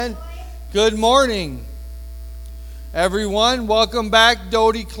Good morning, everyone. Welcome back,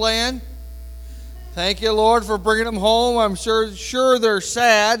 Doty clan. Thank you, Lord, for bringing them home. I'm sure they're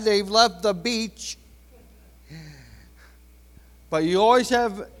sad. They've left the beach. But you always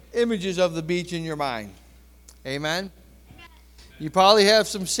have images of the beach in your mind. Amen? You probably have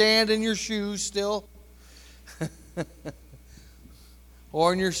some sand in your shoes still.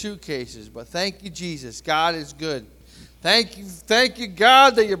 Or in your suitcases. But thank you, Jesus. God is good. Thank you,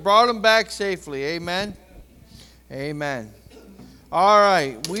 God, that you brought them back safely. Amen. Amen. All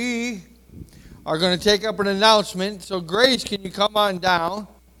right, we are going to take up an announcement. So, Grace, can you come on down?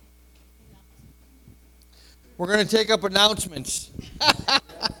 We're going to take up announcements.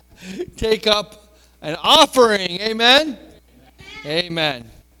 Take up an offering. Amen. Amen.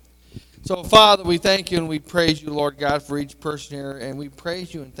 So, Father, we thank you and we praise you, Lord God, for each person here. And we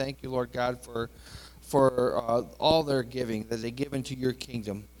praise you and thank you, Lord God, for all their giving that they give into your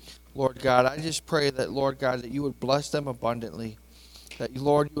kingdom. Lord God, I just pray that, Lord God, that you would bless them abundantly. That,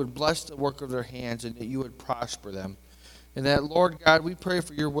 Lord, you would bless the work of their hands and that you would prosper them. And that, Lord God, we pray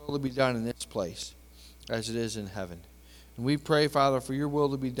for your will to be done in this place as it is in heaven. And we pray, Father, for your will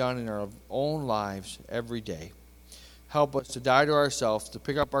to be done in our own lives every day. Help us to die to ourselves, to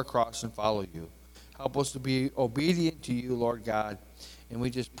pick up our cross and follow you. Help us to be obedient to you, Lord God. And we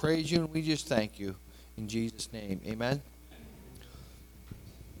just praise you and we just thank you. In Jesus' name, amen.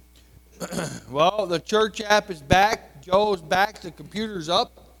 Well, the church app is back. Joe's back. The computer's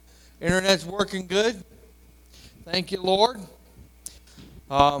up. Internet's working good. Thank you, Lord.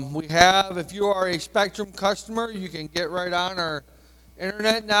 We have, if you are a Spectrum customer, you can get right on our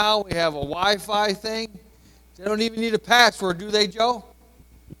internet now. We have a Wi-Fi thing. They don't even need a password, do they, Joe?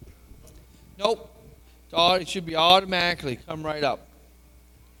 Nope. It should be automatically come right up.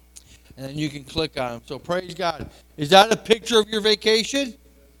 And then you can click on them. So praise God. Is that a picture of your vacation?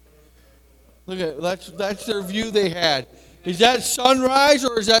 Look at that's their view they had. Is that sunrise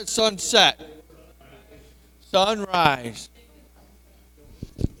or is that sunset? Sunrise.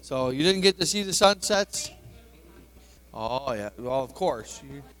 So you didn't get to see the sunsets? Oh yeah. Well, of course.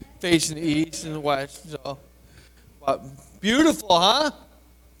 You're facing the east and the west. So, but beautiful, huh?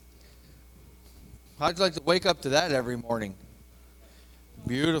 How'd you like to wake up to that every morning?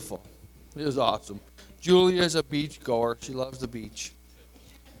 Beautiful. It was awesome. Julia's a beach goer. She loves the beach.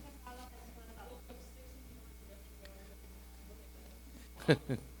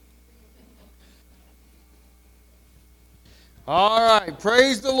 All right.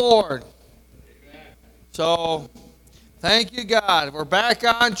 Praise the Lord. So, thank you, God. We're back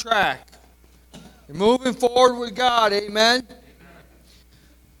on track. You're moving forward with God. Amen.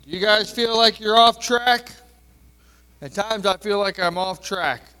 You guys feel like you're off track? At times I feel like I'm off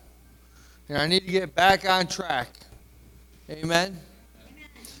track. And I need to get back on track. Amen?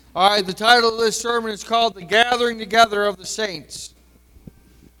 All right, the title of this sermon is called The Gathering Together of the Saints.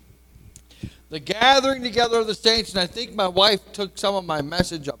 The Gathering Together of the Saints. And I think my wife took some of my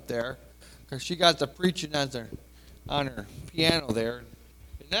message up there because she got the preaching on her piano there.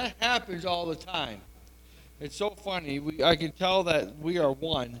 And that happens all the time. It's so funny. I can tell that we are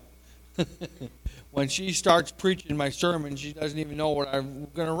one. When she starts preaching my sermon, she doesn't even know what I'm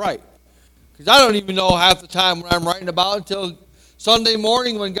going to write. Because I don't even know half the time what I'm writing about until Sunday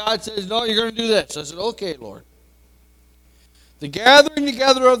morning when God says, no, you're going to do this. I said, okay, Lord. The gathering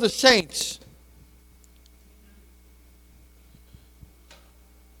together of the saints.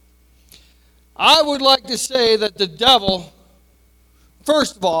 I would like to say that the devil,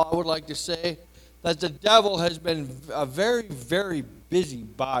 first of all, I would like to say that the devil has been a very, very busy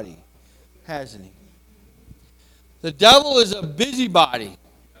body, hasn't he? The devil is a busybody,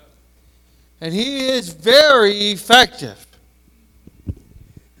 and he is very effective.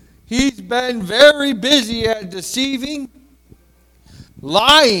 He's been very busy at deceiving,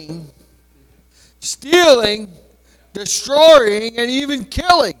 lying, stealing, destroying, and even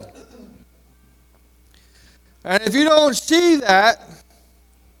killing. And if you don't see that,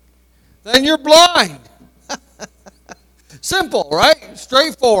 then you're blind. Simple, right?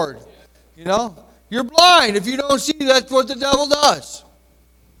 Straightforward. You know? You're blind if you don't see that's what the devil does.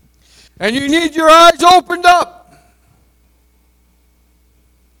 And you need your eyes opened up.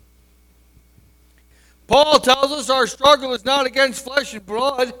 Paul tells us our struggle is not against flesh and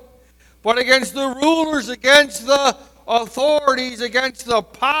blood, but against the rulers, against the authorities, against the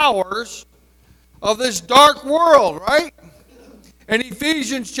powers of this dark world, right? In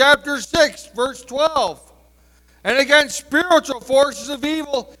Ephesians chapter 6, verse 12. And against spiritual forces of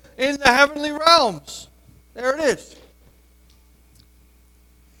evil in the heavenly realms. There it is.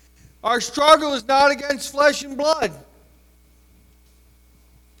 Our struggle is not against flesh and blood.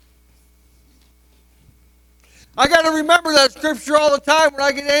 I got to remember that scripture all the time when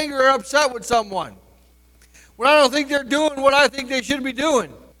I get angry or upset with someone. When I don't think they're doing what I think they should be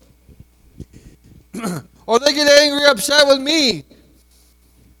doing. Or they get angry or upset with me.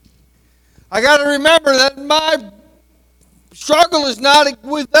 I got to remember that my struggle is not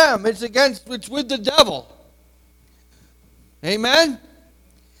with them. It's with the devil. Amen?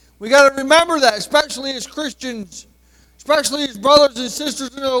 We got to remember that, especially as Christians, especially as brothers and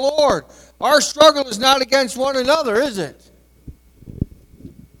sisters in the Lord. Our struggle is not against one another, is it?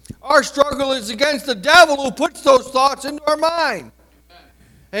 Our struggle is against the devil who puts those thoughts into our mind.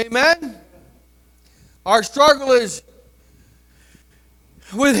 Amen? Our struggle is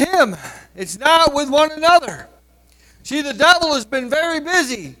with him. It's not with one another. See, the devil has been very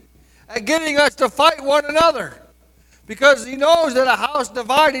busy at getting us to fight one another because he knows that a house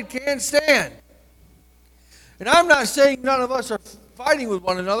divided can't stand. And I'm not saying none of us are fighting with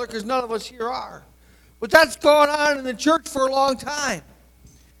one another because none of us here are. But that's gone on in the church for a long time.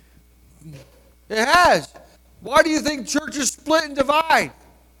 It has. Why do you think churches split and divide?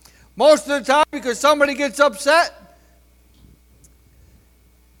 Most of the time because somebody gets upset.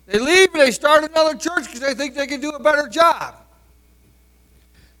 They leave and they start another church because they think they can do a better job.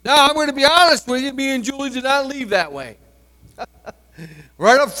 Now, I'm going to be honest with you. Me and Julie did not leave that way.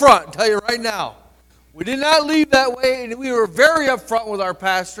 Right up front, I'll tell you right now. We did not leave that way, and we were very upfront with our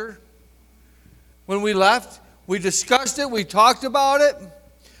pastor when we left. We discussed it. We talked about it.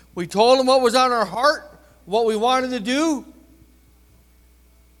 We told him what was on our heart, what we wanted to do.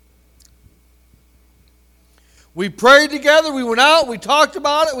 We prayed together. We went out. We talked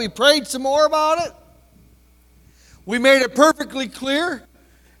about it. We prayed some more about it. We made it perfectly clear.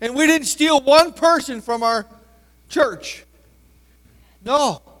 And we didn't steal one person from our church.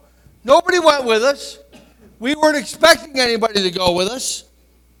 No. Nobody went with us. We weren't expecting anybody to go with us.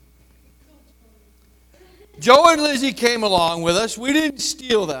 Joe and Lizzie came along with us. We didn't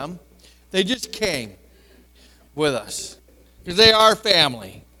steal them. They just came with us because they are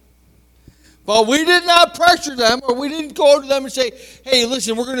family. But we did not pressure them, or we didn't go to them and say, hey,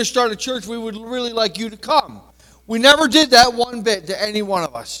 listen, we're going to start a church. We would really like you to come. We never did that one bit to any one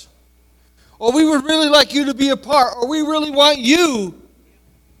of us. Or we would really like you to be a part, or we really want you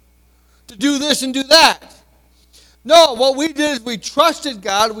to do this and do that. No, what we did is we trusted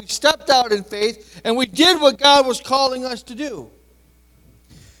God, we stepped out in faith, and we did what God was calling us to do.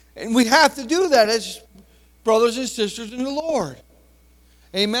 And we have to do that as brothers and sisters in the Lord.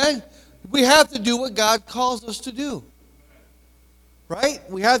 Amen? We have to do what God calls us to do. Right?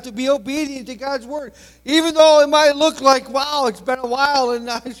 We have to be obedient to God's word. Even though it might look like, wow, it's been a while and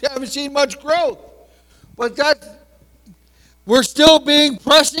I haven't seen much growth. But we're still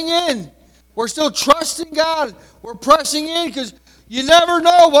pressing in. We're still trusting God. We're pressing in because you never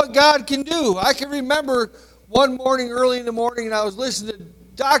know what God can do. I can remember one morning, early in the morning, and I was listening to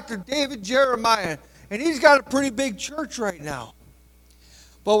Dr. David Jeremiah, and he's got a pretty big church right now.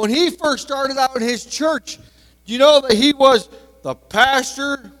 But when he first started out in his church, you know that he was the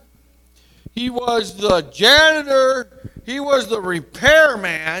pastor, he was the janitor, he was the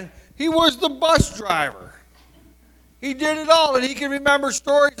repairman, he was the bus driver. He did it all, and he can remember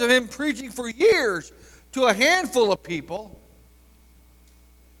stories of him preaching for years to a handful of people.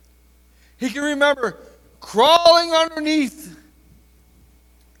 He can remember crawling underneath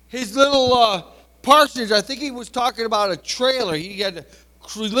his little parsonage. I think he was talking about a trailer. He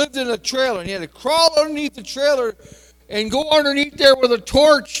lived in a trailer, and he had to crawl underneath the trailer and go underneath there with a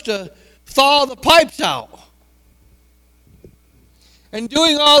torch to thaw the pipes out. And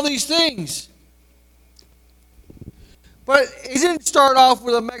doing all these things. But he didn't start off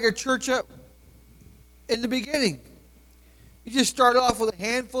with a mega church in the beginning. He just started off with a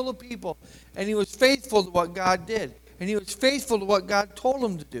handful of people. And he was faithful to what God did. And he was faithful to what God told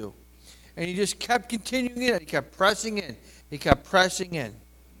him to do. And he just kept continuing in. He kept pressing in. He kept pressing in.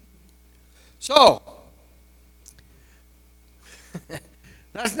 So,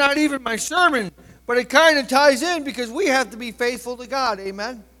 that's not even my sermon, but it kind of ties in because we have to be faithful to God.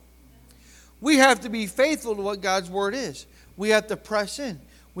 Amen? We have to be faithful to what God's word is. We have to press in.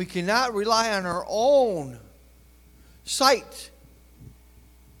 We cannot rely on our own sight.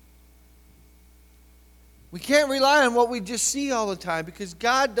 We can't rely on what we just see all the time because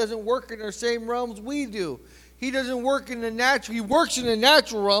God doesn't work in the same realms we do. He doesn't work in the natural. He works in the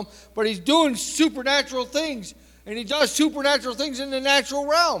natural realm, but he's doing supernatural things. And he does supernatural things in the natural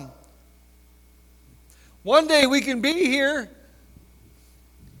realm. One day we can be here,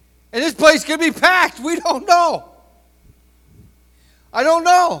 and this place could be packed. We don't know. I don't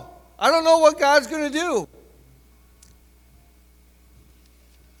know. I don't know what God's going to do.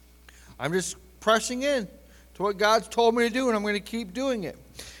 I'm just pressing in, to what God's told me to do, and I'm going to keep doing it.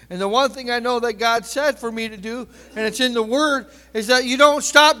 And the one thing I know that God said for me to do, and it's in the Word, is that you don't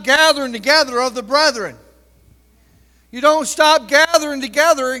stop gathering together of the brethren. You don't stop gathering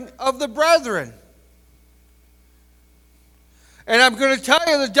together of the brethren. And I'm going to tell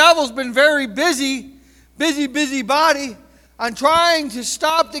you, the devil's been very busy body on trying to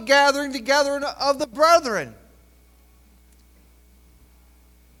stop the gathering together of the brethren.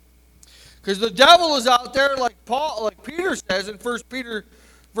 Because the devil is out there, like Peter says in 1 Peter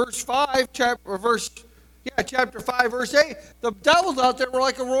chapter 5, verse 8. The devil's out there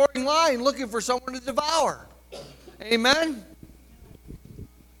like a roaring lion looking for someone to devour. Amen?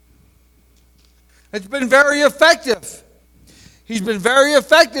 It's been very effective. He's been very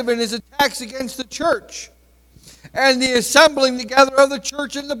effective in his attacks against the church and the assembling together of the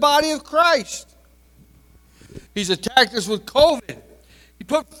church in the body of Christ. He's attacked us with COVID. He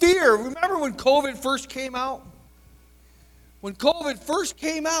put fear. Remember when COVID first came out? When COVID first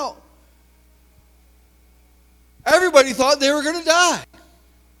came out, everybody thought they were going to die.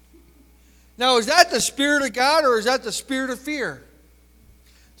 Now, is that the Spirit of God or is that the spirit of fear?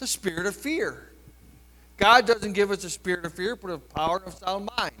 The spirit of fear. God doesn't give us a spirit of fear, but of power and of sound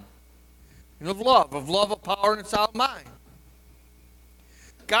mind. And of love, of power, and of sound mind.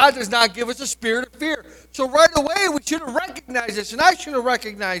 God does not give us a spirit of fear. So right away, we should have recognized this, and I should have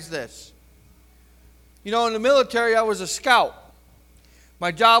recognized this. You know, in the military, I was a scout.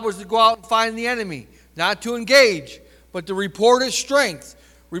 My job was to go out and find the enemy, not to engage, but to report his strength,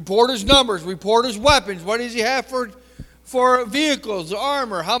 report his numbers, report his weapons. What does he have for vehicles,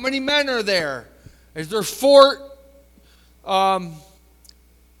 armor? How many men are there? Is their fort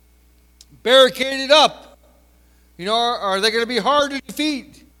barricaded up? You know, are they going to be hard to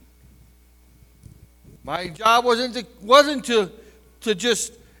defeat? My job wasn't to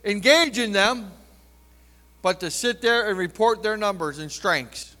just engage in them, but to sit there and report their numbers and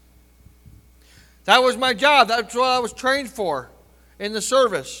strengths. That was my job. That's what I was trained for in the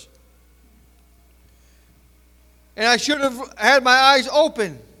service. And I should have had my eyes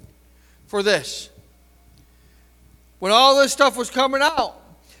open for this when all this stuff was coming out.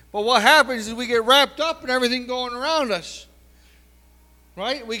 But what happens is we get wrapped up in everything going around us.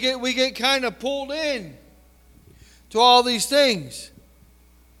 Right? We get kind of pulled in to all these things.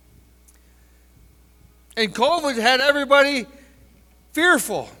 And COVID had everybody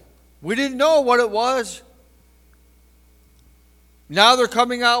fearful. We didn't know what it was. Now they're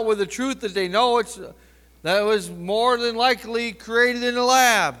coming out with the truth that they know that it was more than likely created in a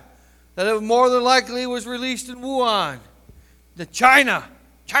lab. That it more than likely was released in Wuhan. The China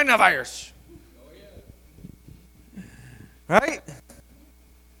virus. Right?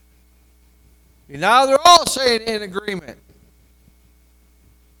 And now they're all saying in agreement.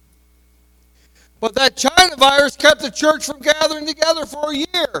 But that China virus kept the church from gathering together for a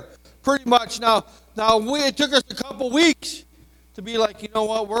year, pretty much. Now it took us a couple weeks to be like, you know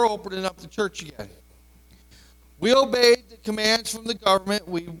what, we're opening up the church again. We obeyed the commands from the government.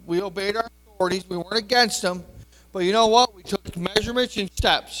 We obeyed our authorities. We weren't against them. But you know what? We took measurements and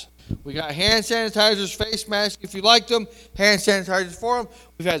steps. We got hand sanitizers, face masks if you liked them, hand sanitizers for them.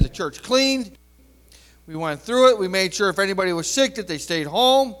 We've had the church cleaned. We went through it. We made sure if anybody was sick that they stayed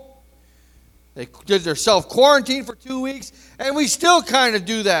home. They did their self-quarantine for 2 weeks. And we still kind of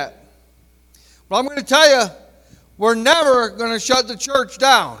do that. But I'm going to tell you, we're never going to shut the church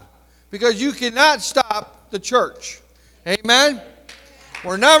down. Because you cannot stop the church. Amen?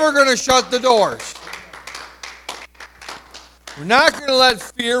 We're never going to shut the doors. We're not going to let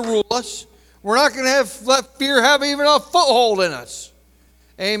fear rule us. We're not going to let fear have even a foothold in us.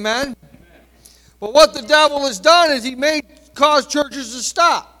 Amen? But what the devil has done is he caused churches to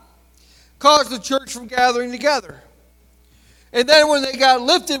stop. Caused the church from gathering together. And then when they got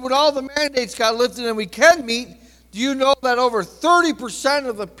lifted, when all the mandates got lifted and we can meet, do you know that over 30%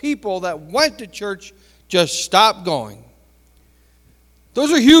 of the people that went to church just stopped going?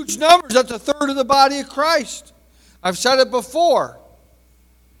 Those are huge numbers. That's a third of the body of Christ. I've said it before.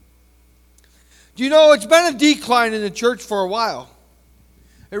 Do you know it's been a decline in the church for a while?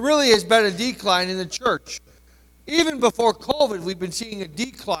 It really has been a decline in the church. Even before COVID, we've been seeing a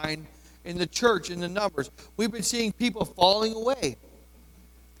decline in the church in the numbers. We've been seeing people falling away.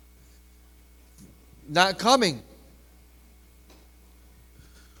 Not coming.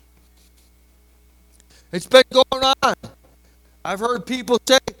 It's been going on. I've heard people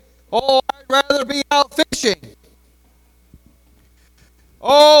say, oh, I'd rather be out fishing.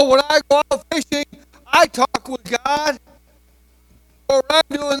 Oh, when I go out fishing, I talk with God. Or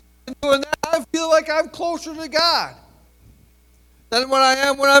when I'm doing that, I feel like I'm closer to God than when I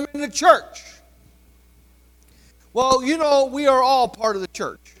am when I'm in the church. Well, you know, we are all part of the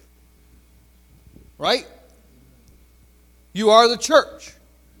church. Right? You are the church.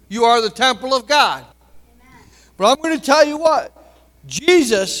 You are the temple of God. Amen. But I'm going to tell you what.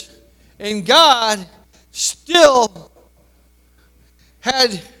 Jesus and God still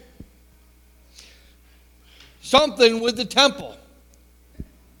had something with the temple.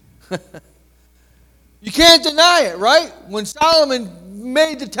 You can't deny it, right? When Solomon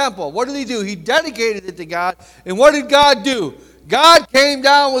made the temple, what did he do? He dedicated it to God. And what did God do? God came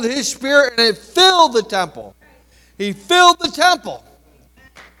down with his spirit and it filled the temple. He filled the temple.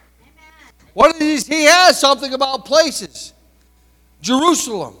 What did he has something about places.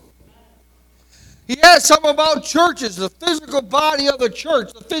 Jerusalem. He has something about churches, the physical body of the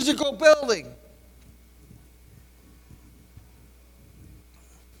church, the physical building.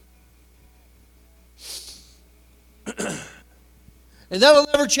 And that'll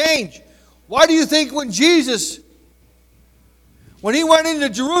never change. Why do you think when Jesus, when he went into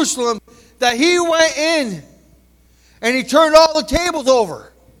Jerusalem, that he went in and he turned all the tables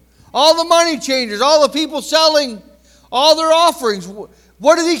over? All the money changers, all the people selling all their offerings.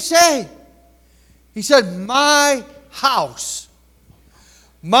 What did he say? He said, my house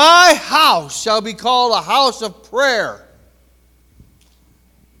shall be called a house of prayer.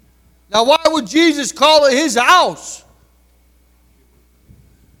 Now, why would Jesus call it his house?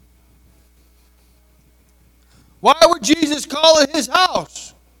 Why would Jesus call it his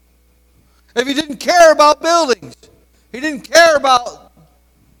house? If he didn't care about buildings, he didn't care about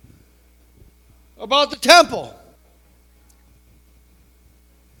the temple.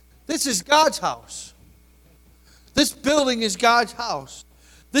 This is God's house. This building is God's house.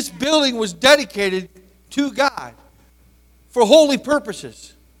 This building was dedicated to God for holy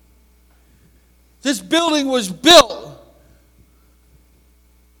purposes. This building was built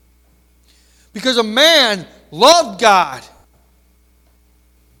because a man loved God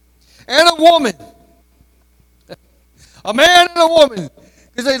and a woman. A man and a woman.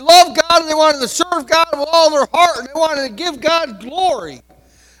 Because they loved God and they wanted to serve God with all their heart and they wanted to give God glory.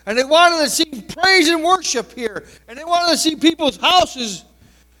 And they wanted to see praise and worship here. And they wanted to see people's houses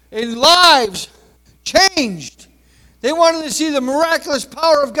and lives changed. They wanted to see the miraculous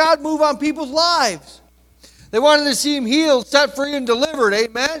power of God move on people's lives. They wanted to see him healed, set free, and delivered.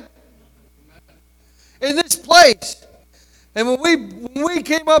 Amen? In this place. And when we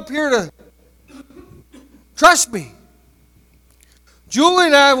came up here to, trust me, Julie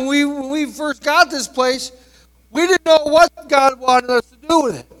and I, when we first got this place, we didn't know what God wanted us to do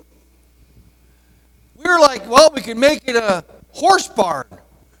with it. We were like, well, we can make it a horse barn.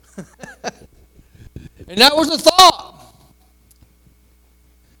 And that was the thought.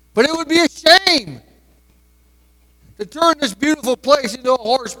 But it would be a shame to turn this beautiful place into a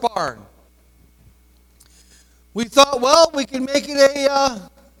horse barn. We thought, well, we can make it a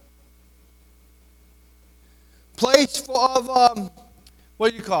place of,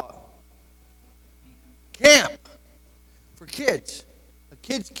 what do you call it? Camp for kids. A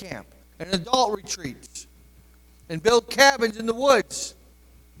kids camp. And adult retreats. And build cabins in the woods.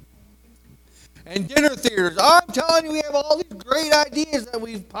 And dinner theaters. I'm telling you, we have all these great ideas that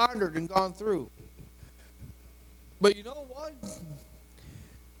we've pondered and gone through. But you know what?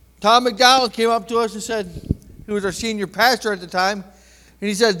 Tom McDonald came up to us and said, he was our senior pastor at the time, and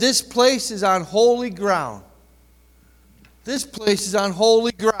he said, this place is on holy ground. This place is on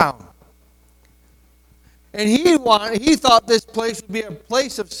holy ground. And he thought this place would be a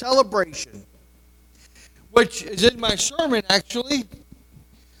place of celebration, which is in my sermon, actually.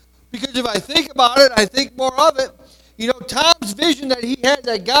 Because if I think about it, I think more of it. You know, Tom's vision that he had,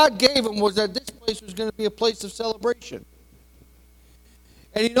 that God gave him, was that this place was going to be a place of celebration.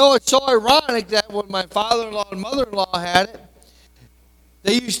 And you know, it's so ironic that when my father-in-law and mother-in-law had it,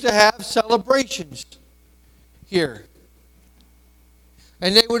 they used to have celebrations here.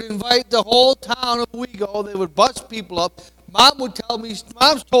 And they would invite the whole town of Owego. They would bus people up. Mom's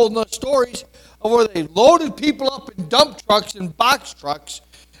told us stories of where they loaded people up in dump trucks and box trucks.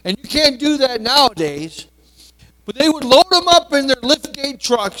 And you can't do that nowadays. But they would load them up in their liftgate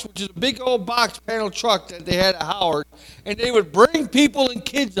trucks, which is a big old box panel truck that they had at Howard. And they would bring people and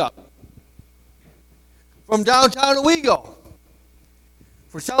kids up from downtown Owego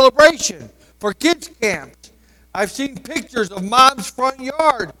for celebration, for kids camps. I've seen pictures of Mom's front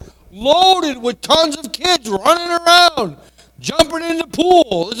yard loaded with tons of kids running around, jumping in the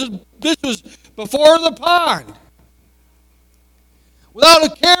pool. This was before the pond. Without a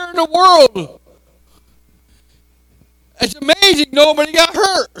care in the world. It's amazing nobody got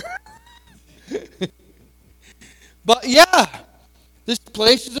hurt. But yeah, this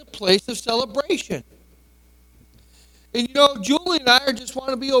place is a place of celebration. And Julie and I just want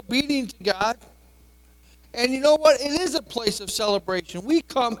to be obedient to God. And you know what? It is a place of celebration. We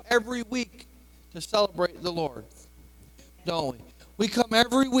come every week to celebrate the Lord, don't we? We come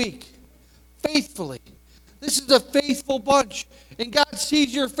every week faithfully. This is a faithful bunch. And God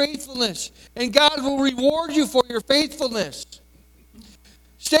sees your faithfulness. And God will reward you for your faithfulness.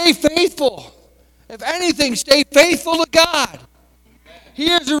 Stay faithful. If anything, stay faithful to God. He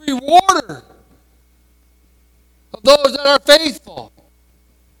is a rewarder of those that are faithful.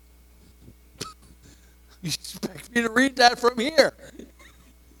 You expect me to read that from here?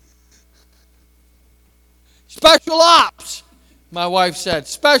 Special ops, my wife said.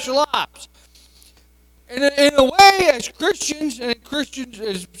 Special ops. And in a way, as Christians,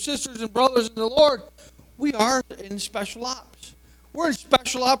 as sisters and brothers in the Lord, we are in special ops. We're in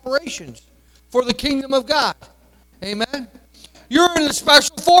special operations for the kingdom of God. Amen? You're in the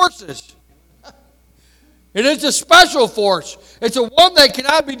special forces. It is a special force. It's a one that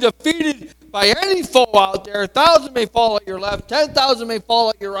cannot be defeated by any foe out there. 1,000 may fall at your left, 10,000 may fall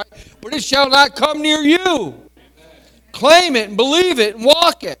at your right, but it shall not come near you. Amen. Claim it and believe it and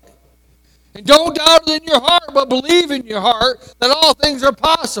walk it. And don't doubt it in your heart, but believe in your heart that all things are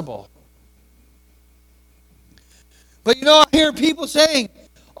possible. But I hear people saying,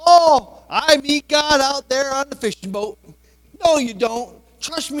 "Oh, I meet God out there on the fishing boat." No, you don't.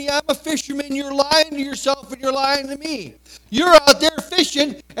 Trust me, I'm a fisherman. You're lying to yourself and you're lying to me. You're out there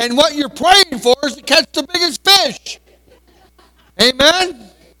fishing, and what you're praying for is to catch the biggest fish. Amen?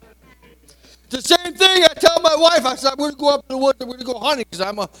 It's the same thing. I tell my wife, I said, I'm going to go up in the woods and we're going to go hunting because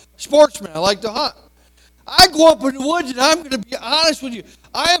I'm a sportsman. I like to hunt. I go up in the woods, and I'm going to be honest with you.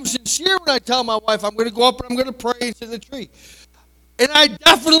 I am sincere when I tell my wife I'm going to go up and I'm going to pray and sit in the tree. And I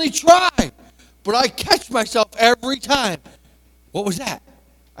definitely try, but I catch myself every time. What was that?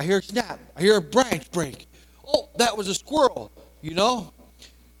 I hear a snap. I hear a branch break. Oh, that was a squirrel,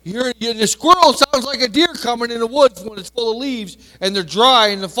 The squirrel sounds like a deer coming in the woods when it's full of leaves and they're dry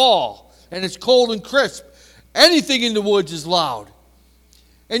in the fall and it's cold and crisp. Anything in the woods is loud.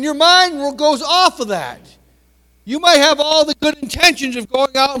 And your mind goes off of that. You might have all the good intentions of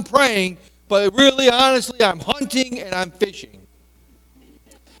going out and praying, but really, honestly, I'm hunting and I'm fishing.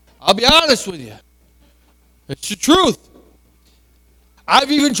 I'll be honest with you. It's the truth.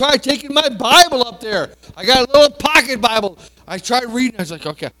 I've even tried taking my Bible up there. I got a little pocket Bible. I tried reading. I was like,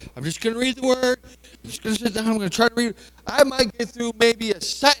 okay, I'm just going to read the word. I'm just going to sit down. I'm going to try to read it. I might get through maybe a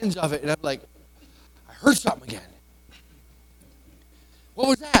sentence of it, and I'm like, I heard something again. What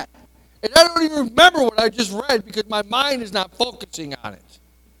was that? And I don't even remember what I just read because my mind is not focusing on it.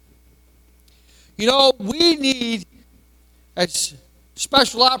 We need, as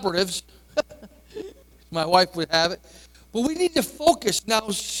special operatives, my wife would have it, but we need to focus now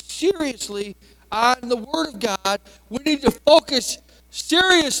seriously on the Word of God. We need to focus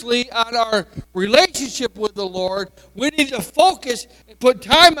seriously on our relationship with the Lord. We need to focus and put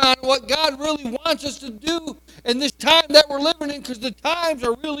time on what God really wants us to do in this time that we're living in, because the times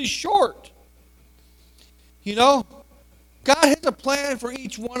are really short. God has a plan for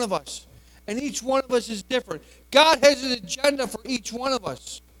each one of us, and each one of us is different. God has an agenda for each one of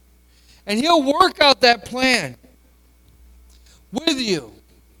us, and He'll work out that plan with you.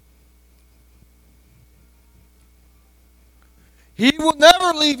 He will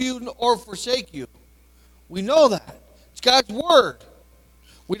never leave you or forsake you. We know that. It's God's word.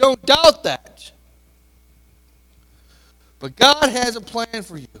 We don't doubt that. But God has a plan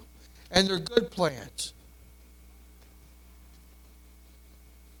for you, and they're good plans.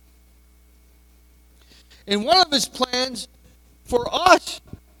 And one of His plans for us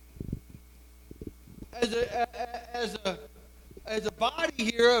as a body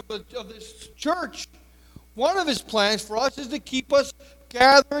here of this church, one of His plans for us is to keep us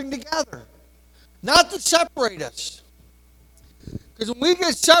gathering together, not to separate us. Because when we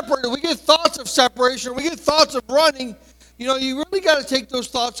get separated, we get thoughts of separation, we get thoughts of running, you really got to take those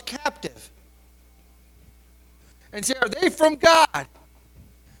thoughts captive and say, are they from God?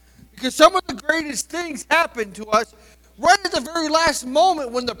 Because some of the greatest things happen to us right at the very last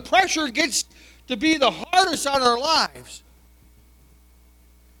moment when the pressure gets to be the hardest on our lives.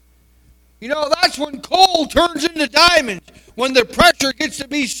 That's when coal turns into diamonds, when the pressure gets to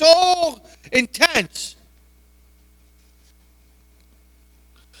be so intense.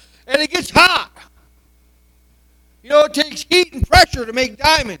 And it gets hot. It takes heat and pressure to make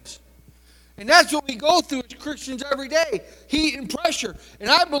diamonds. And that's what we go through as Christians every day, heat and pressure. And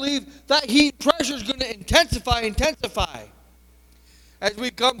I believe that heat and pressure is going to intensify as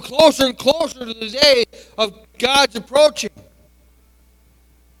we come closer and closer to the day of God's approaching.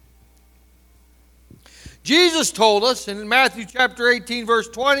 Jesus told us in Matthew chapter 18, verse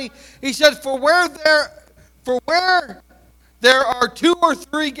 20, he said, For where there are two or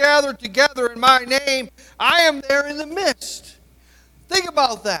three gathered together in my name, I am there in the midst. Think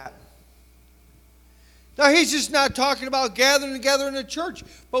about that. Now, he's just not talking about gathering together in a church.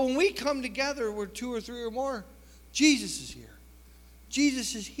 But when we come together with two or three or more, Jesus is here.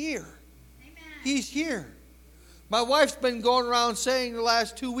 Jesus is here. Amen. He's here. My wife's been going around saying the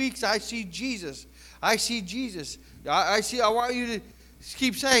last 2 weeks, I see Jesus. I see Jesus. I want you to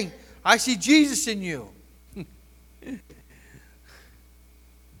keep saying, I see Jesus in you.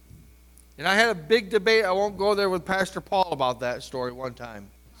 And I had a big debate. I won't go there with Pastor Paul about that story one time.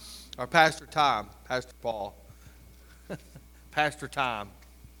 Or Pastor Tom. Pastor Paul. Pastor Tom.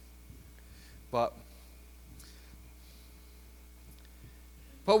 But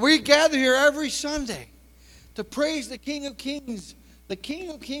we gather here every Sunday to praise the King of Kings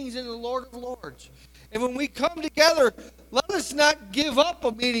and the Lord of Lords. And when we come together, let us not give up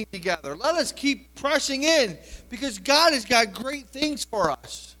a meeting together. Let us keep pressing in, because God has got great things for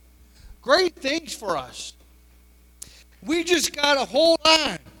us. Great things for us. We just got to hold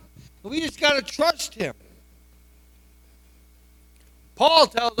on. We just got to trust Him. Paul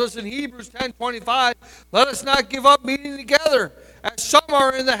tells us in Hebrews 10:25, let us not give up meeting together, as some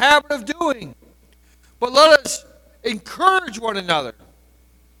are in the habit of doing, but let us encourage one another.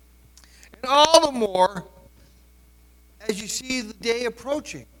 And all the more as you see the day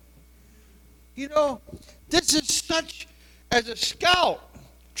approaching. You know, this is such, as a scout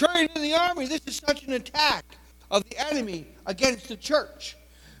trained in the army, this is such an attack of the enemy against the church.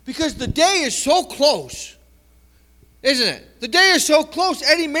 Because the day is so close, isn't it? The day is so close.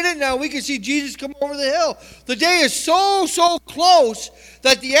 Any minute now we can see Jesus come over the hill. The day is so close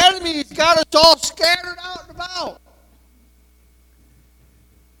that the enemy has got us all scattered out and about.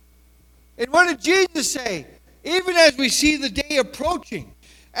 And what did Jesus say? Even as we see the day approaching,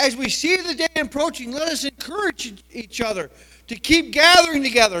 let us encourage each other to keep gathering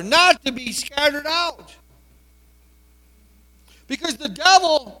together, not to be scattered out. Because the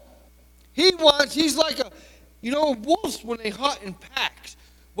devil, he's like wolves when they hunt in packs.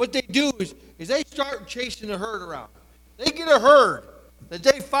 What they do is they start chasing the herd around. They get a herd that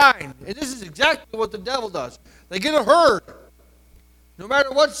they find, and this is exactly what the devil does. They get a herd, no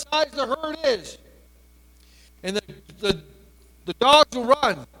matter what size the herd is. And the dogs will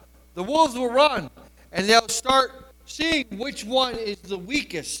run, the wolves will run, and they'll start seeing which one is the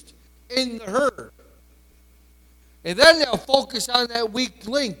weakest in the herd. And then they'll focus on that weak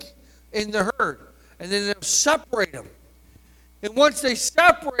link in the herd, and then they'll separate them. And once they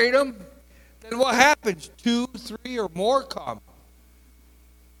separate them, then what happens? 2, 3, or more come.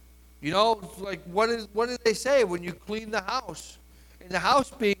 You know, like what did they say when you clean the house? And the house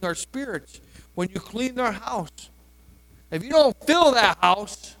being our spirits. When you clean their house, if you don't fill that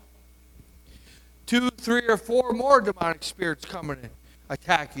house, 2, 3, or 4 more demonic spirits come and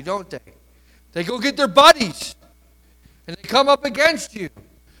attack you, don't they? They go get their buddies, and they come up against you,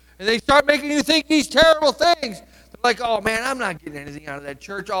 and they start making you think these terrible things. They're like, oh man, I'm not getting anything out of that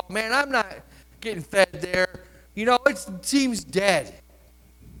church. Oh man, I'm not getting fed there. You know, it seems dead.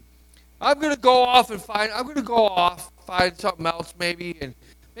 I'm going to go off, find something else maybe, and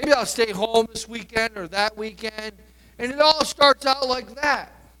maybe I'll stay home this weekend or that weekend. And it all starts out like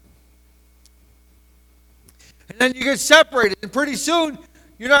that. And then you get separated, and pretty soon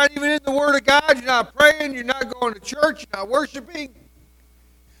you're not even in the Word of God, you're not praying, you're not going to church, you're not worshiping.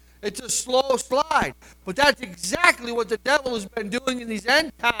 It's a slow slide. But that's exactly what the devil has been doing in these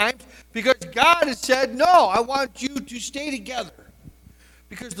end times, because God has said, no, I want you to stay together.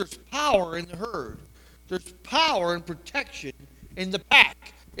 Because there's power in the herd. There's power and protection in the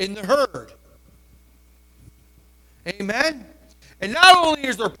pack, in the herd. Amen? And not only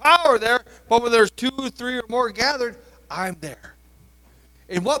is there power there, but when there's 2, 3, or more gathered, I'm there.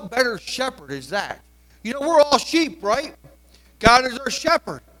 And what better shepherd is that? You know, we're all sheep, right? God is our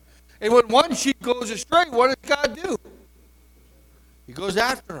shepherd. And when one sheep goes astray, what does God do? He goes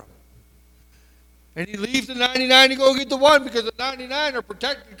after him. And he leaves the 99 to go get the one, because the 99 are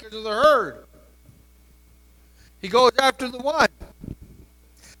protected because of the herd. He goes after the one,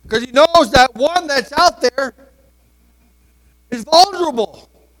 because he knows that one that's out there is vulnerable.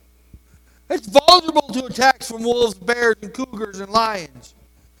 It's vulnerable to attacks from wolves, bears, and cougars, and lions,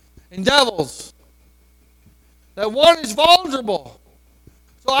 and devils. That one is vulnerable.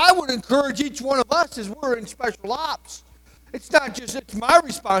 So I would encourage each one of us, as we're in special ops, it's my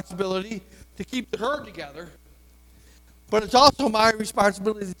responsibility to keep the herd together, but it's also my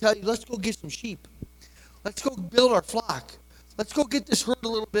responsibility to tell you, let's go get some sheep. Let's go build our flock. Let's go get this herd a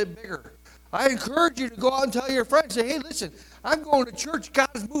little bit bigger. I encourage you to go out and tell your friends, say, hey, listen, I'm going to church. God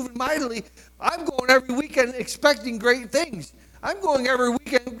is moving mightily. I'm going every weekend expecting great things. I'm going every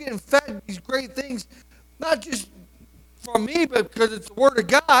weekend getting fed these great things, not just from me, but because it's the Word of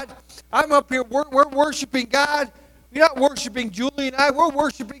God. I'm up here, we're worshiping God. We're not worshiping Julie and I. We're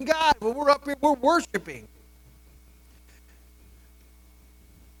worshiping God. When we're up here, we're worshiping.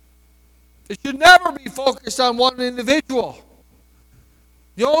 It should never be focused on one individual.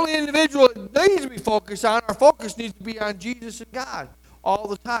 The only individual it needs to be focused on, our focus needs to be on Jesus and God all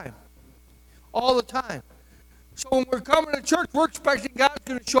the time. All the time. So when we're coming to church, we're expecting God's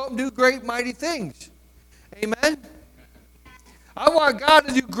going to show up and do great, mighty things. Amen? I want God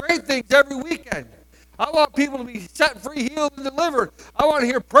to do great things every weekend. I want people to be set free, healed, and delivered. I want to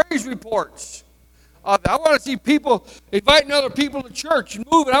hear praise reports. I want to see people inviting other people to church and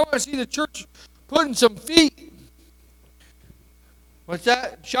moving. I want to see the church putting some feet. What's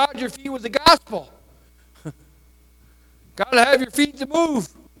that? Shod your feet with the gospel. Got to have your feet to move.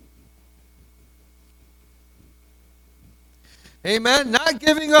 Amen. Not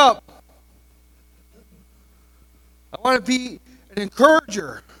giving up. I want to be an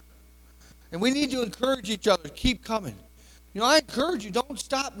encourager. And we need to encourage each other. Keep coming. You know, I encourage you, don't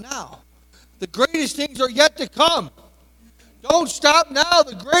stop now. The greatest things are yet to come. Don't stop now.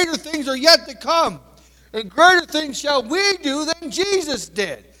 The greater things are yet to come. And greater things shall we do than Jesus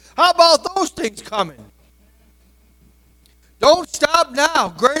did. How about those things coming? Don't stop now.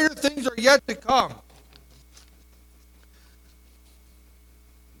 Greater things are yet to come.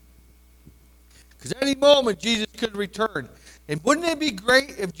 Because any moment Jesus could return. And wouldn't it be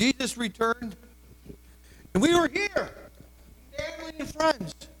great if Jesus returned? And we were here, family and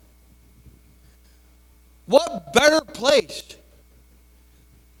friends. What better place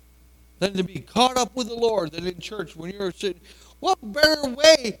than to be caught up with the Lord than in church when you're sitting? What better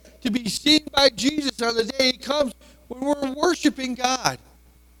way to be seen by Jesus on the day He comes when we're worshiping God,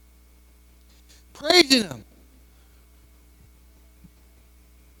 praising Him,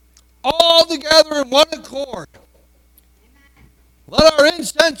 all together in one accord. Let our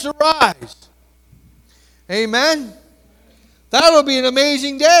incense arise. Amen. That'll be an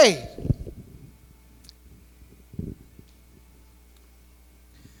amazing day.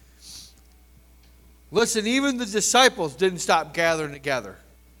 Listen, even the disciples didn't stop gathering together.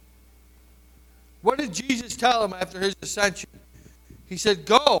 What did Jesus tell them after His ascension? He said,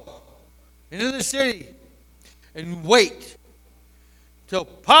 go into the city and wait till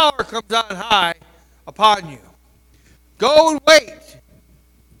power comes on high upon you. Go and wait.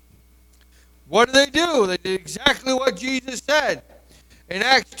 What did? They did exactly what Jesus said. In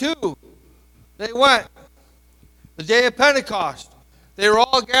Acts 2, they went. The day of Pentecost. They were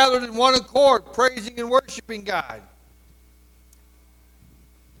all gathered in one accord, praising and worshiping God.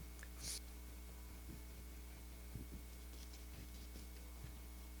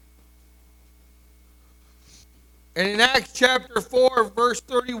 And in Acts chapter 4, verse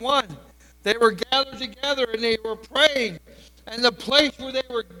 31, they were gathered together and they were praying, and the place where they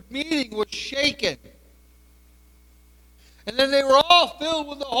were meeting was shaken. And then they were all filled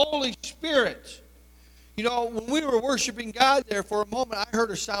with the Holy Spirit. You know, when we were worshiping God there for a moment, I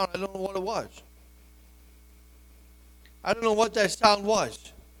heard a sound. I don't know what it was. I don't know what that sound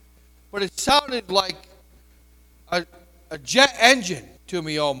was. But it sounded like a jet engine to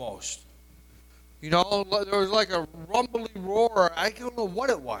me almost. You know, there was like a rumbly roar. I don't know what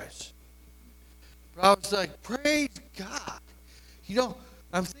it was. But I was like, praise God. You know,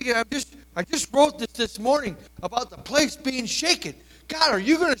 I'm thinking, I just wrote this morning about the place being shaken. God, are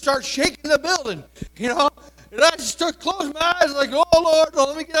you going to start shaking the building? You know, and I just closed my eyes like, oh, Lord, no,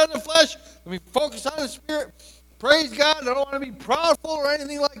 let me get out of the flesh. Let me focus on the Spirit. Praise God. I don't want to be proudful or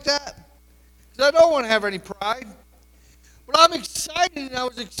anything like that. Because I don't want to have any pride. But I'm excited, and I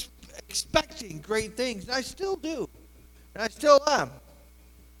was expecting great things, and I still do. And I still am.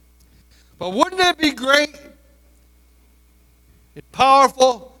 But wouldn't it be great and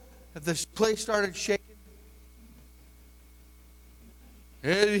powerful if this place started shaking?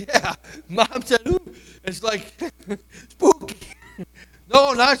 And yeah, Mom said, ooh, it's like spooky.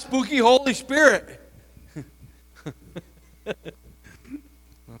 No, not spooky, Holy Spirit. I'll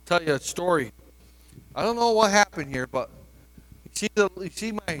tell you a story. I don't know what happened here, but you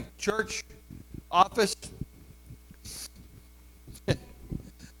see my church office?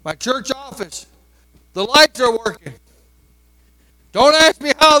 My church office. The lights are working. Don't ask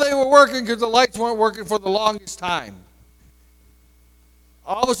me how they were working because the lights weren't working for the longest time.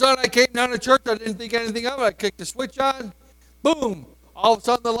 All of a sudden, I came down to church. I didn't think anything of it. I kicked the switch on. Boom. All of a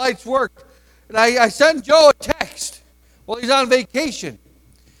sudden, the lights worked. And I sent Joe a text. Well, he's on vacation.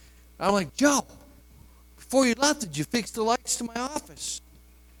 I'm like, Joe, before you left, did you fix the lights to my office?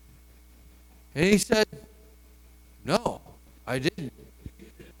 And he said, no, I didn't.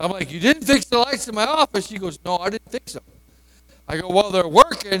 I'm like, you didn't fix the lights to my office? He goes, no, I didn't fix them. I go, well, they're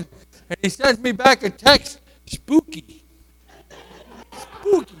working. And he sends me back a text, spooky.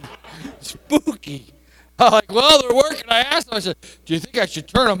 Spooky. Spooky. I'm like, well, they're working. I asked him, I said, do you think I should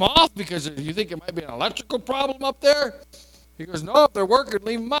turn them off because you think it might be an electrical problem up there? He goes, no, if they're working,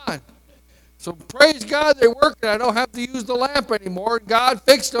 leave them on. So praise God they're working. I don't have to use the lamp anymore. God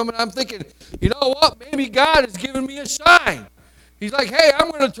fixed them, and I'm thinking, you know what? Maybe God is giving me a sign. He's like, hey,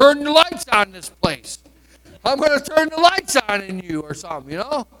 I'm going to turn the lights on in this place. I'm going to turn the lights on in you or something, you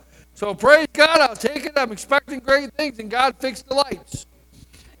know? So praise God, I'll take it. I'm expecting great things, and God fixed the lights.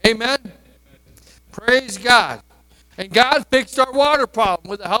 Amen? Praise God. And God fixed our water problem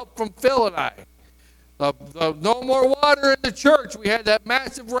with the help from Phil and I. No more water in the church. We had that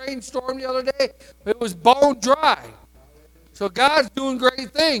massive rainstorm the other day. It was bone dry. So God's doing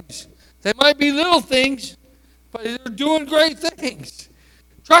great things. They might be little things, but they're doing great things.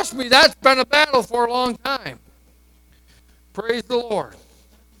 Trust me, that's been a battle for a long time. Praise the Lord.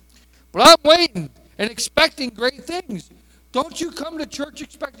 But I'm waiting and expecting great things. Don't you come to church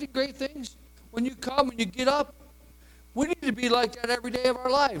expecting great things? When you come and you get up, we need to be like that every day of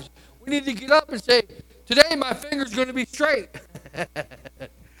our lives. We need to get up and say, today my finger's going to be straight.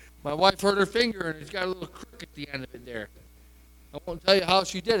 My wife hurt her finger and it's got a little crook at the end of it there. I won't tell you how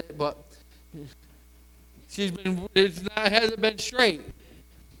she did it, but hasn't been straight.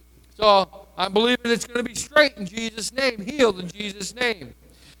 So I'm believing it's going to be straight in Jesus' name, healed in Jesus' name.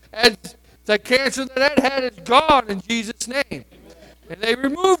 And the cancer that Ed had is gone in Jesus' name. And they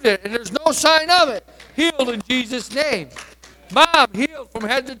removed it, and there's no sign of it. Healed in Jesus' name. Mom healed from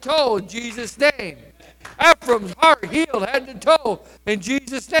head to toe in Jesus' name. Ephraim's heart healed head to toe in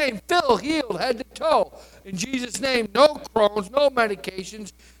Jesus' name. Phil healed head to toe in Jesus' name. No Crohn's, no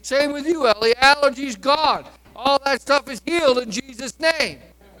medications. Same with you, Ellie. Allergies gone. All that stuff is healed in Jesus' name.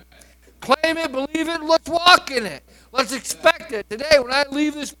 Claim it, believe it, let's walk in it. Let's expect it. Today, when I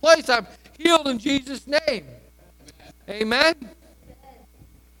leave this place, I'm healed in Jesus' name. Amen?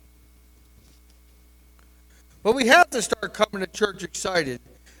 But we have to start coming to church excited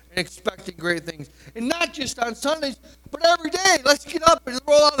and expecting great things. And not just on Sundays, but every day. Let's get up and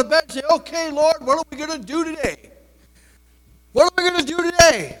roll out of bed and say, okay, Lord, what are we going to do today? What are we going to do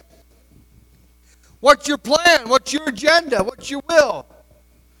today? What's your plan? What's your agenda? What's your will?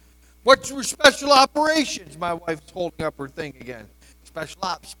 What's your special operations? My wife's holding up her thing again. Special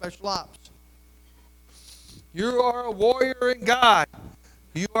ops, special ops. You are a warrior in God.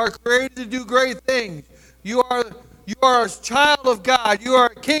 You are created to do great things. You are a child of God. You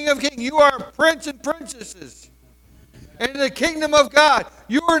are a king of kings. You are a prince and princesses. And in the kingdom of God,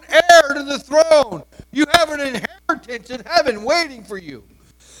 you are an heir to the throne. You have an inheritance in heaven waiting for you.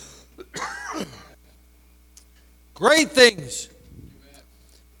 Great things.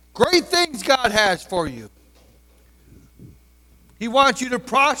 Great things God has for you. He wants you to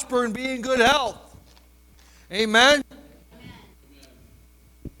prosper and be in good health. Amen?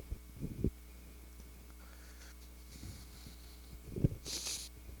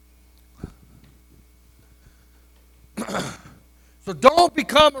 So don't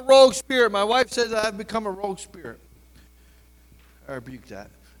become a rogue spirit. My wife says I've become a rogue spirit. I rebuke that.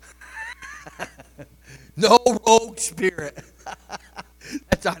 No rogue spirit.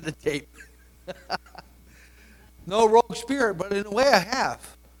 That's on the tape. No rogue spirit, but in a way I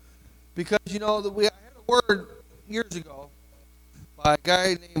have. Because, I had a word years ago by a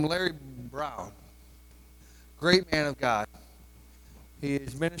guy named Larry Brown. Great man of God. He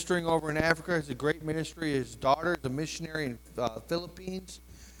is ministering over in Africa. It's a great ministry. His daughter is a missionary in Philippines.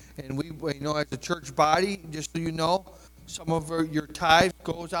 And we, as a church body, just so you know, some of your tithes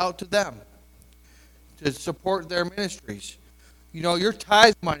goes out to them to support their ministries. Your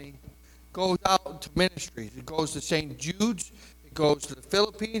tithe money goes out to ministries. It goes to St. Jude's. It goes to the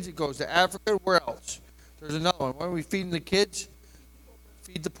Philippines. It goes to Africa. Where else? There's another one. When are we feeding the kids?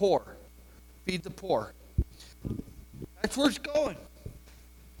 Feed the poor. Feed the poor. That's where it's going.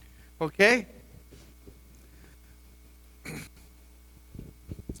 Okay?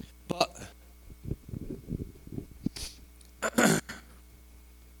 But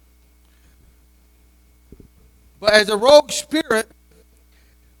as a rogue spirit,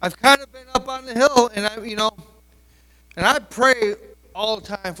 I've kind of been up on the hill, and I pray all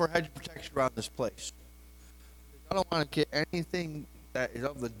the time for a hedge of protection around this place. I don't want to get anything that is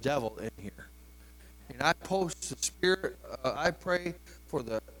of the devil in here. And I post the spirit. I pray for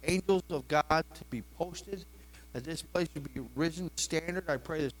the angels of God to be posted that this place would be risen standard. I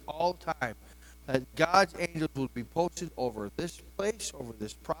pray this all the time, that God's angels would be posted over this place, over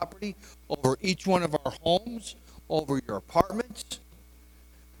this property, over each one of our homes, over your apartments.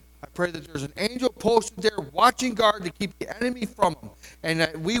 I pray that there's an angel posted there watching guard to keep the enemy from them. And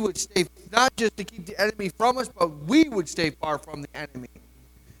that we would stay, not just to keep the enemy from us, but we would stay far from the enemy.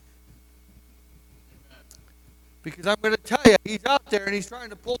 Because I'm going to tell you, he's out there and he's trying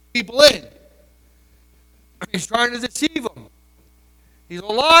to pull people in. He's trying to deceive them. He's a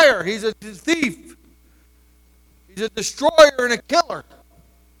liar. He's a thief. He's a destroyer and a killer.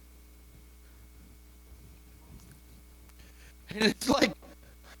 And it's like,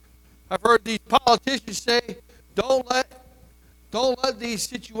 I've heard these politicians say, don't let these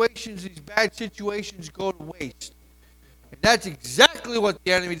situations, these bad situations go to waste. And that's exactly what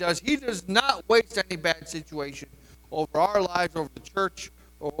the enemy does. He does not waste any bad situation over our lives, over the church,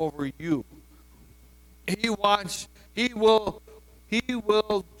 or over you. He will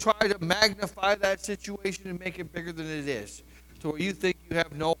try to magnify that situation and make it bigger than it is, to where you think you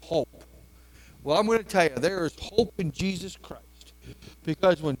have no hope. Well, I'm going to tell you, there is hope in Jesus Christ.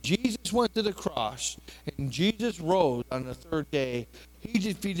 Because when Jesus went to the cross and Jesus rose on the third day, he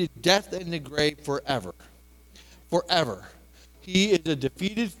defeated death and the grave forever. Forever. He is a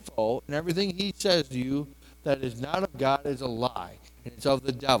defeated foe, and everything he says to you that is not of God is a lie, and it's of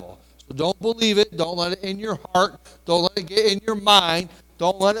the devil. So don't believe it. Don't let it in your heart. Don't let it get in your mind.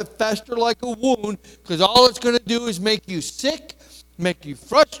 Don't let it fester like a wound, because all it's going to do is make you sick, make you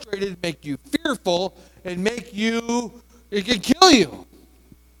frustrated, make you fearful, and it can kill you.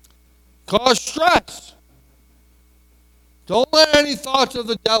 Cause stress. Don't let any thoughts of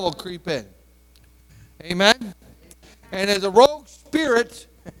the devil creep in. Amen? And as a rogue spirit,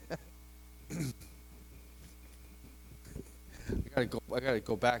 I gotta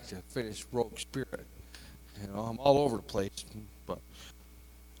go back to finish rogue spirit. You know, I'm all over the place.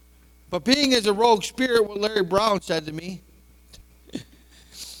 But being as a rogue spirit, what Larry Brown said to me,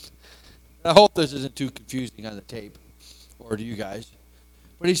 I hope this isn't too confusing on the tape or to you guys.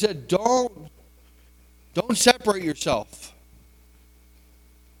 But he said, don't separate yourself.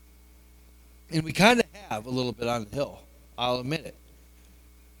 And we kind of have a little bit on the hill. I'll admit it.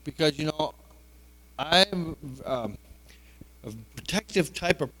 Because, I'm a protective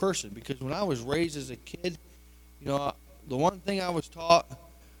type of person. Because when I was raised as a kid, the one thing I was taught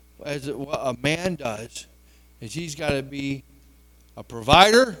as what a man does is he's got to be a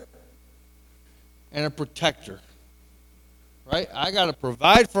provider and a protector. Right? I got to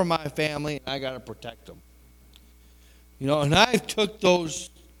provide for my family, and I got to protect them. And I took those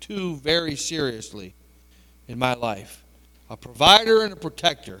two very seriously in my life. A provider and a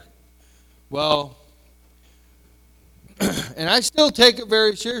protector. Well, and I still take it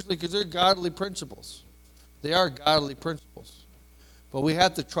very seriously because they're godly principles. They are godly principles. But we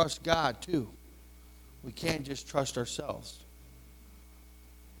have to trust God too. We can't just trust ourselves.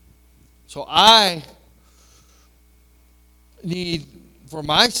 So I need, for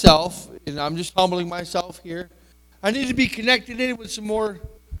myself, and I'm just humbling myself here, I need to be connected in with some more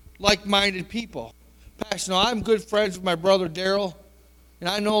like-minded people. Pastor, I'm good friends with my brother Daryl, and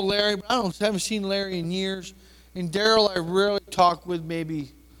I know Larry, but I haven't seen Larry in years. And Daryl, I rarely talk with,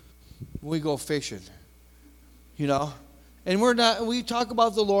 maybe when we go fishing, And we talk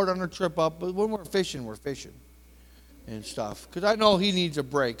about the Lord on our trip up, but when we're fishing and stuff. Because I know he needs a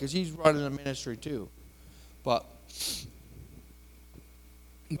break, because he's running a ministry too. But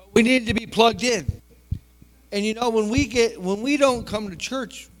we need to be plugged in. And when we don't come to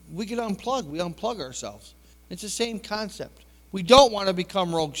church, we get unplugged. We unplug ourselves. It's the same concept. We don't want to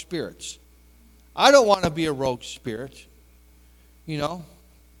become rogue spirits. I don't want to be a rogue spirit. I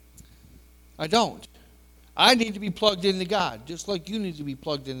don't. I need to be plugged into God, just like you need to be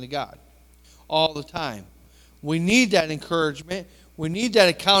plugged into God all the time. We need that encouragement. We need that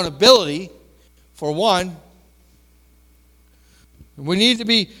accountability, for one. We need to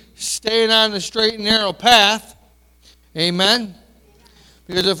be staying on the straight and narrow path. Amen?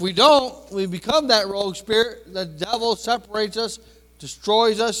 Because if we don't, we become that rogue spirit. The devil separates us,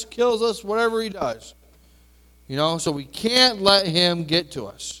 destroys us, kills us, whatever he does. So we can't let him get to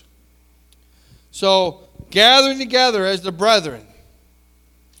us. So, gathering together as the brethren.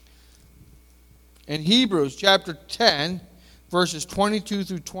 In Hebrews chapter 10, verses 22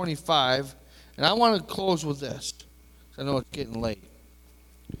 through 25. And I want to close with this. I know it's getting late.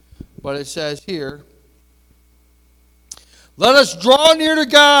 But it says here, let us draw near to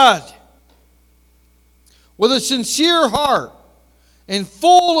God with a sincere heart and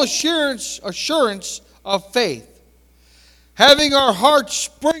full assurance of faith, having our hearts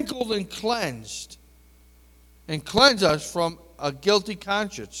sprinkled and cleansed and cleanse us from a guilty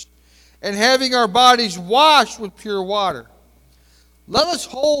conscience. And having our bodies washed with pure water, let us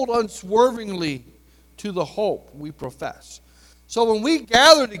hold unswervingly to the hope we profess. So when we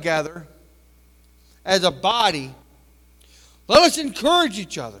gather together as a body, let us encourage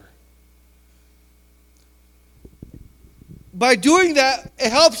each other. By doing that,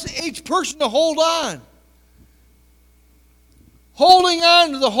 it helps each person to hold on. Holding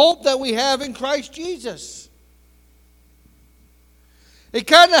on to the hope that we have in Christ Jesus. It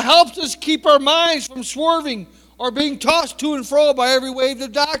kind of helps us keep our minds from swerving or being tossed to and fro by every wave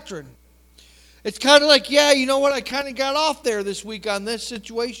of doctrine. It's kind of like, yeah, you know what, I kind of got off there this week on this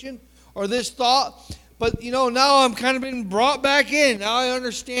situation or this thought. But, now I'm kind of being brought back in. Now I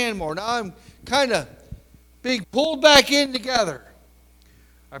understand more. Now I'm kind of being pulled back in together.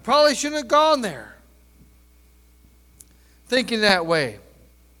 I probably shouldn't have gone there. Thinking that way.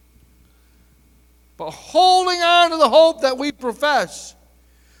 But holding on to the hope that we profess.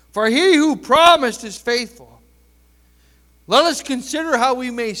 For he who promised is faithful. Let us consider how we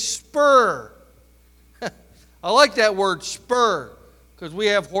may spur. I like that word, spur. Because we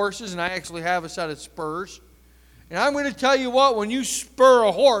have horses, and I actually have a set of spurs. And I'm going to tell you what, when you spur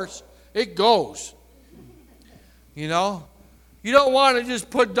a horse, it goes. You don't want to just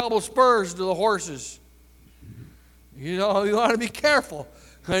put double spurs to the horses. You want to be careful.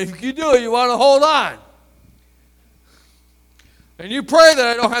 If you do, you want to hold on. And you pray that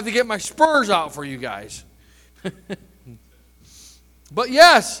I don't have to get my spurs out for you guys. But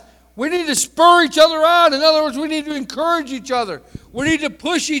yes, we need to spur each other on. In other words, we need to encourage each other. We need to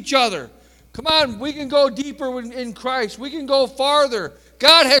push each other. Come on, we can go deeper in Christ. We can go farther.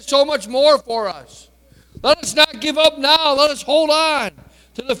 God has so much more for us. Let us not give up now. Let us hold on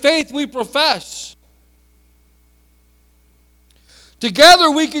to the faith we profess. Together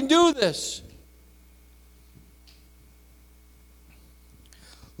we can do this.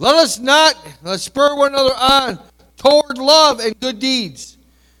 Let's spur one another on toward love and good deeds.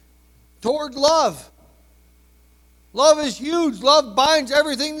 Toward love. Love is huge. Love binds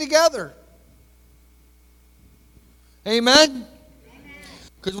everything together. Amen?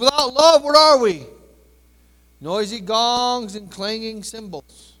 Because without love, what are we? Noisy gongs and clanging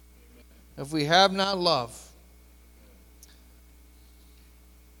cymbals. If we have not love.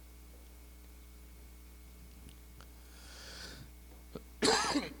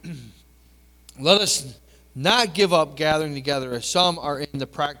 Let us not give up gathering together as some are in the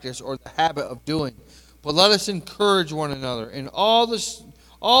practice or the habit of doing, but let us encourage one another, and all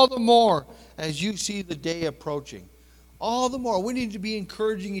the more as you see the day approaching. All the more. We need to be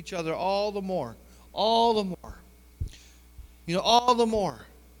encouraging each other all the more. All the more. All the more.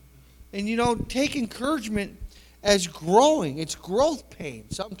 And take encouragement as growing. It's growth pain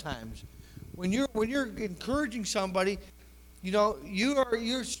sometimes. When you're encouraging somebody,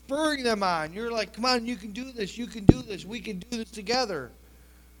 you're spurring them on. You're like, come on, you can do this, we can do this together.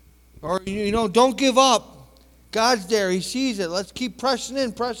 Or, don't give up. God's there, He sees it. Let's keep pressing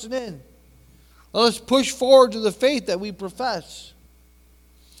in. Let us push forward to the faith that we profess.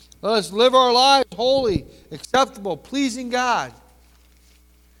 Let us live our lives holy, acceptable, pleasing God.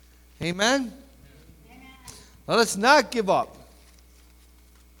 Amen? Let us not give up.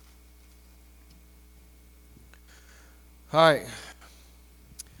 All right,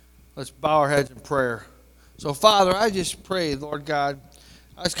 let's bow our heads in prayer. So, Father, I just pray, Lord God,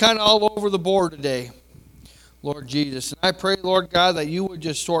 I was kind of all over the board today, Lord Jesus. And I pray, Lord God, that you would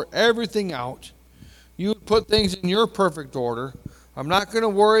just sort everything out. You would put things in your perfect order. I'm not going to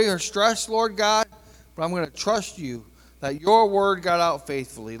worry or stress, Lord God, but I'm going to trust you that your word got out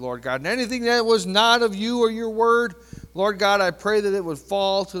faithfully, Lord God. And anything that was not of you or your word, Lord God, I pray that it would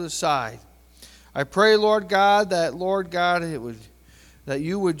fall to the side. I pray, Lord God, that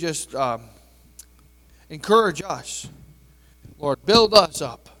you would just encourage us. Lord, build us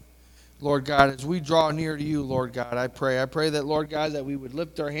up. Lord God, as we draw near to you, Lord God, I pray that, Lord God, that we would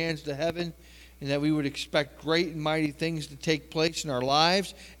lift our hands to heaven and that we would expect great and mighty things to take place in our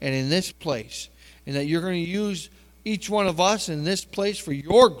lives and in this place. And that you're going to use each one of us in this place for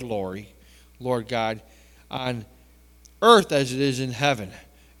your glory, Lord God, on earth as it is in heaven.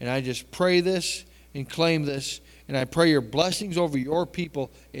 And I just pray this and claim this. And I pray your blessings over your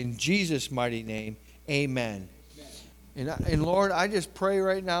people in Jesus' mighty name. Amen. And Lord, I just pray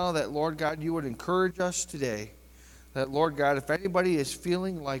right now that, Lord God, you would encourage us today. That, Lord God, if anybody is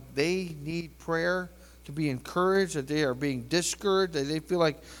feeling like they need prayer to be encouraged, that they are being discouraged, that they feel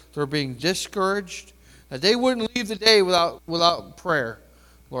like they're being discouraged, that they wouldn't leave the day without prayer.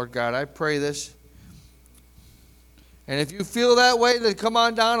 Lord God, I pray this. And if you feel that way, then come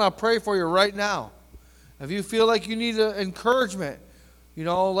on down. I'll pray for you right now. If you feel like you need encouragement,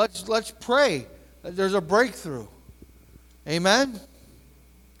 let's pray that there's a breakthrough. Amen?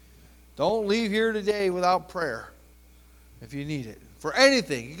 Don't leave here today without prayer if you need it. For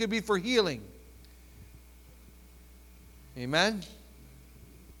anything. It could be for healing. Amen?